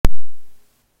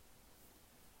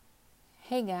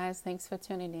Hey guys, thanks for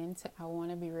tuning in to I Want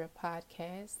to Be Real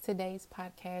podcast. Today's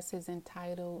podcast is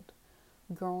entitled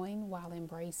Growing While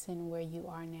Embracing Where You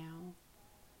Are Now.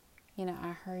 I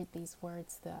heard these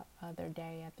words the other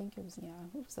day. I think it was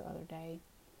the other day.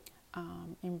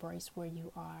 Embrace where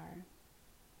you are.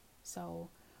 So,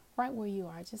 right where you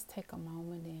are, just take a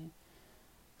moment and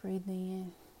breathe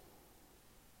in,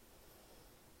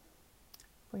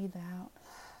 breathe out.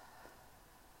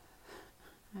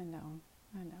 I know.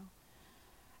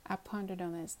 I pondered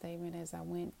on that statement as I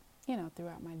went,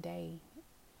 throughout my day.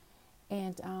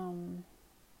 And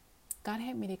God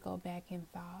had me to go back in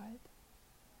thought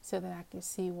so that I could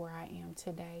see where I am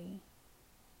today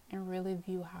and really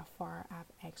view how far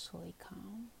I've actually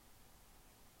come.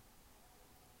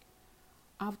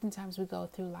 Oftentimes we go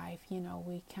through life,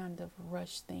 we kind of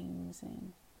rush things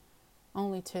and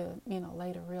only to,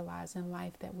 later realize in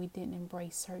life that we didn't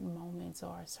embrace certain moments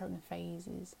or certain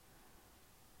phases,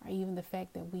 or even the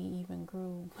fact that we even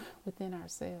grew within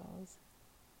ourselves.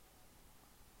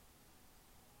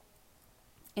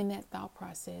 In that thought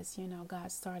process,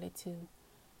 God started to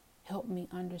help me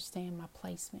understand my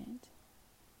placement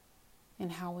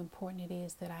and how important it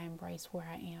is that I embrace where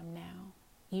I am now,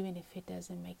 even if it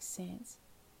doesn't make sense,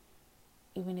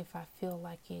 even if I feel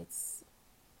like it's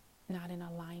not in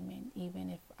alignment, even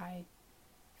if I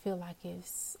feel like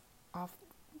it's off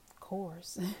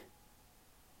course.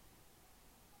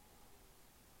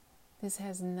 This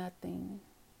has nothing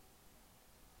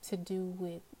to do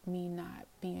with me not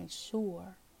being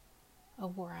sure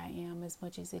of where I am as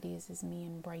much as it is me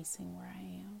embracing where I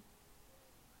am.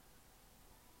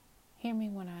 Hear me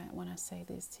when I say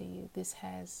this to you. This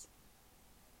has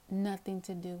nothing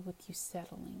to do with you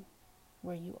settling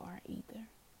where you are either.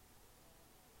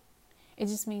 It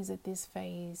just means that this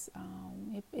phase,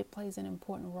 it plays an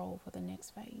important role for the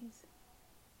next phase.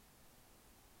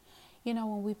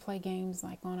 When we play games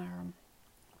like on our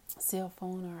cell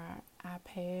phone or our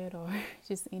iPad or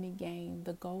just any game,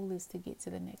 the goal is to get to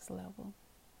the next level.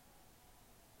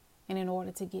 And in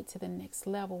order to get to the next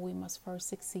level, we must first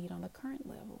succeed on the current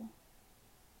level.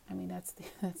 I mean, that's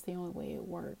the only way it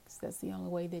works. That's the only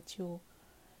way that you'll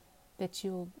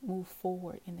move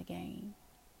forward in the game.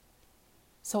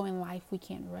 So in life, we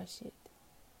can't rush it.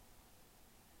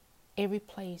 Every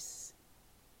place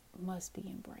must be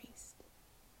embraced.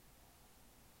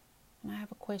 And I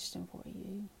have a question for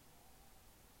you.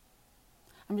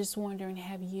 I'm just wondering,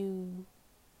 have you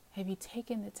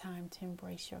taken the time to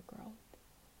embrace your growth?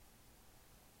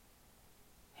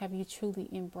 Have you truly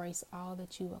embraced all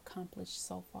that you've accomplished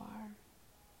so far?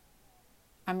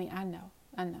 I mean, I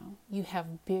know you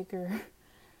have bigger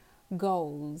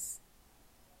goals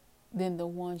than the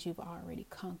ones you've already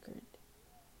conquered.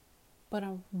 But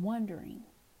I'm wondering,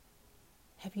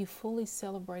 have you fully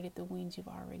celebrated the wins you've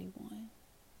already won?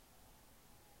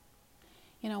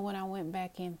 When I went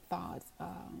back in thought,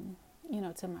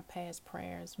 to my past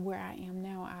prayers, where I am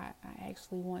now, I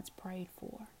actually once prayed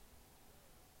for.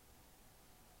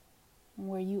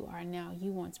 Where you are now,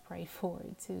 you once prayed for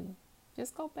it too.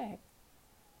 Just go back.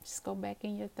 Just go back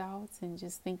in your thoughts and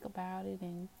just think about it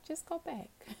and just go back.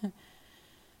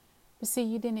 But see,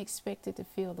 you didn't expect it to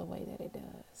feel the way that it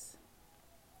does.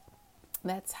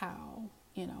 That's how,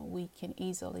 we can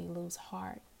easily lose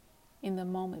heart in the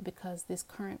moment because this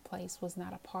current place was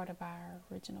not a part of our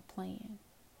original plan.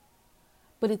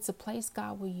 But it's a place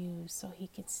God will use so he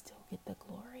can still get the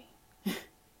glory.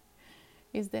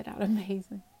 Is that not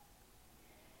amazing?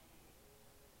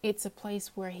 It's a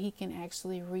place where he can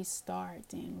actually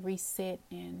restart and reset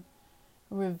and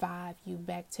revive you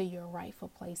back to your rightful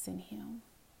place in him.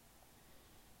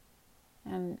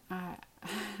 And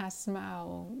I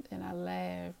smile and I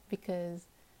laugh because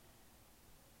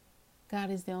God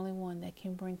is the only one that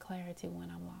can bring clarity when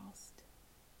I'm lost.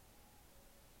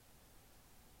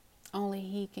 Only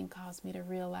he can cause me to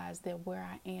realize that where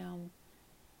I am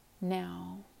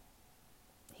now,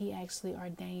 he actually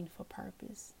ordained for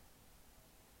purpose.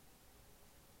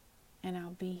 And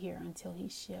I'll be here until he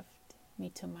shifts me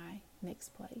to my next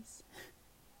place.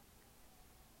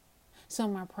 So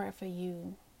my prayer for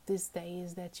you this day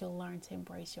is that you'll learn to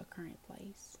embrace your current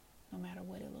place, no matter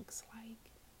what it looks like.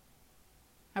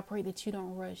 I pray that you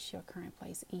don't rush your current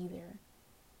place either,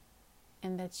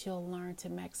 and that you'll learn to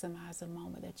maximize a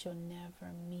moment that you'll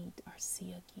never meet or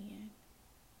see again.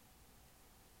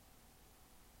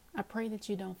 I pray that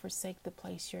you don't forsake the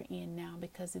place you're in now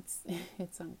because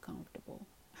it's uncomfortable.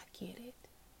 I get it.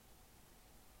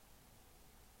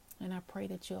 And I pray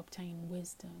that you obtain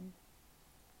wisdom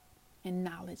and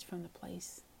knowledge from the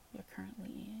place you're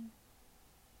currently in.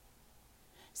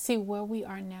 See, where we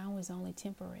are now is only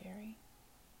temporary.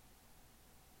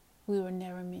 We were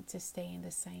never meant to stay in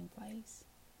the same place.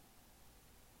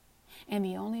 And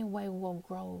the only way we'll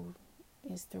grow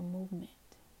is through movement.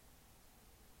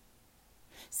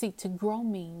 See, to grow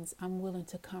means I'm willing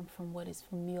to come from what is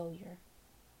familiar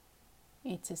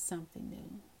into something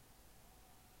new.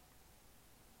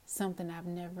 Something I've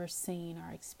never seen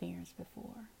or experienced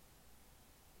before.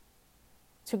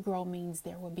 To grow means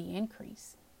there will be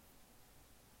increase,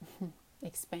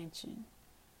 expansion.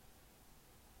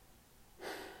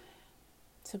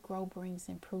 To grow brings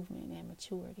improvement and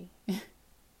maturity. I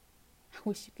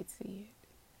wish you could see it.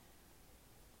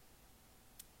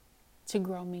 To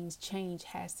grow means change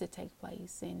has to take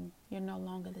place and you're no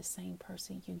longer the same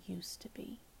person you used to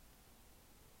be.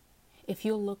 If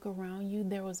you look around you,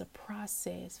 there was a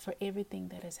process for everything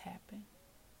that has happened.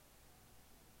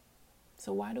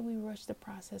 So why do we rush the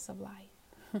process of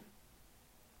life?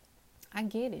 I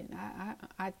get it.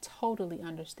 I totally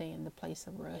understand the place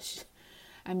of rush.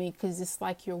 I mean, because it's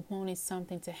like you're wanting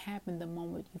something to happen the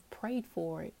moment you've prayed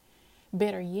for it.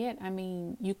 Better yet, I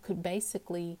mean, you could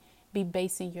basically be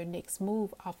basing your next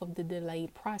move off of the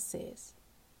delayed process.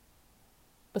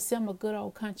 But see, I'm a good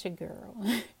old country girl.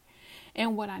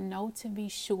 And what I know to be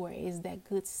sure is that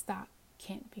good stock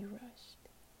can't be rushed.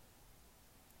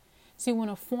 See, when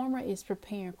a farmer is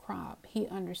preparing crop, he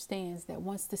understands that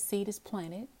once the seed is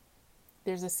planted,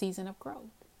 there's a season of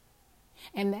growth.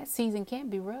 And that season can't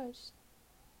be rushed.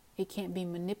 It can't be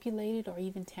manipulated or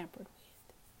even tampered with.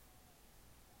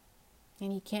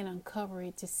 And you can't uncover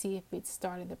it to see if it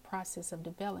started the process of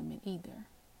development either.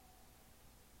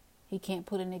 He can't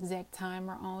put an exact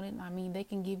timer on it. I mean, they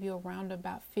can give you a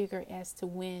roundabout figure as to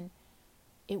when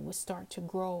it will start to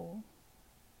grow.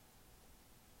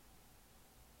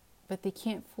 But they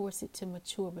can't force it to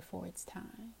mature before it's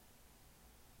time.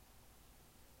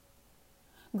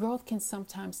 Growth can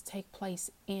sometimes take place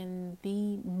in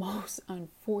the most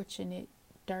unfortunate,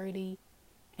 dirty,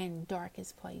 and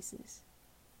darkest places.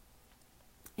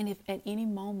 And if at any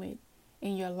moment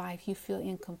in your life you feel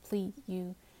incomplete,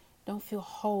 you don't feel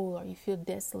whole, or you feel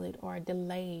desolate or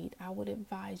delayed, I would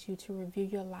advise you to review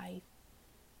your life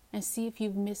and see if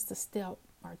you've missed a step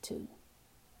or two,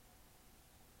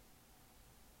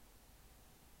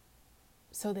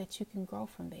 so that you can grow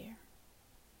from there.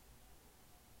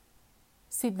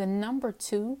 See, the number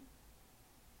 2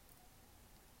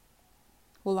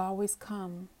 will always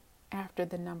come after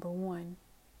the number 1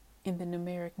 in the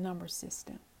numeric number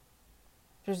system.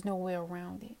 There's no way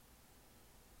around it.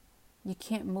 You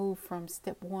can't move from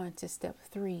step 1 to step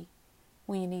 3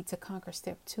 when you need to conquer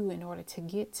step 2 in order to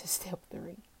get to step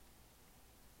 3.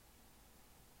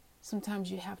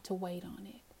 Sometimes you have to wait on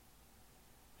it.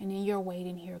 And in your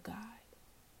waiting, hear God.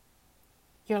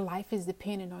 Your life is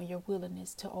dependent on your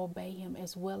willingness to obey Him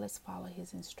as well as follow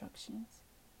His instructions.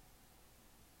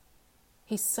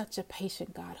 He's such a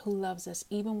patient God who loves us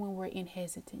even when we're in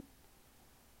hesitation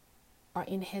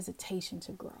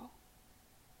to grow.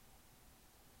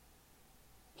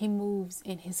 He moves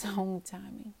in His own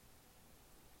timing.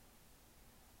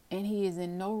 And He is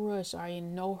in no rush or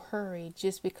in no hurry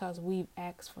just because we've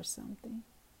asked for something.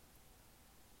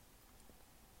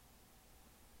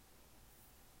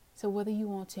 So whether you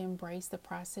want to embrace the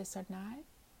process or not,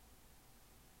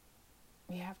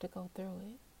 you have to go through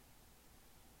it.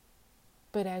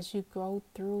 But as you go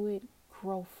through it,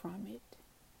 grow from it.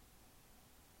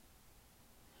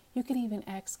 You can even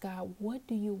ask God, what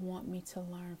do you want me to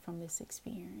learn from this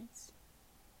experience?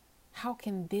 How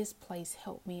can this place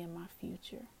help me in my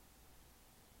future?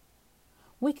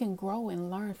 We can grow and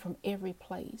learn from every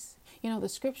place. You know, the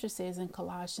scripture says in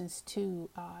Colossians 2,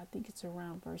 I think it's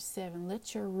around verse 7,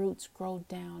 let your roots grow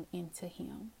down into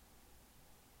Him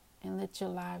and let your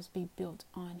lives be built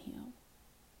on Him.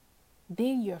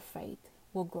 Then your faith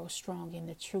will grow strong in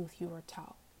the truth you are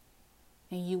taught,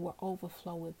 and you will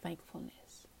overflow with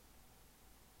thankfulness.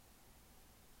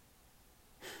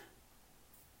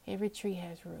 Every tree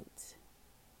has roots.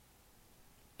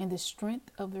 And the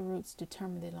strength of the roots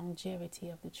determine the longevity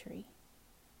of the tree.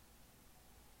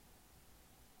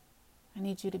 I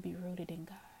need you to be rooted in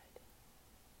God.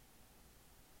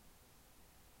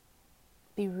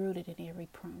 Be rooted in every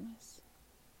promise.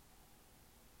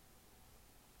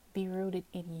 Be rooted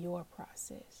in your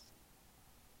process.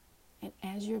 And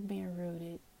as you're being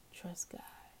rooted, trust God.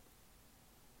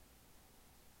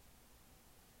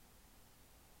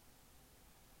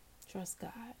 Trust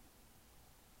God.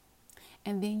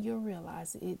 And then you'll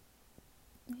realize it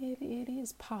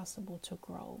is possible to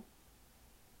grow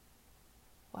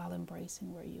while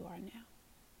embracing where you are now.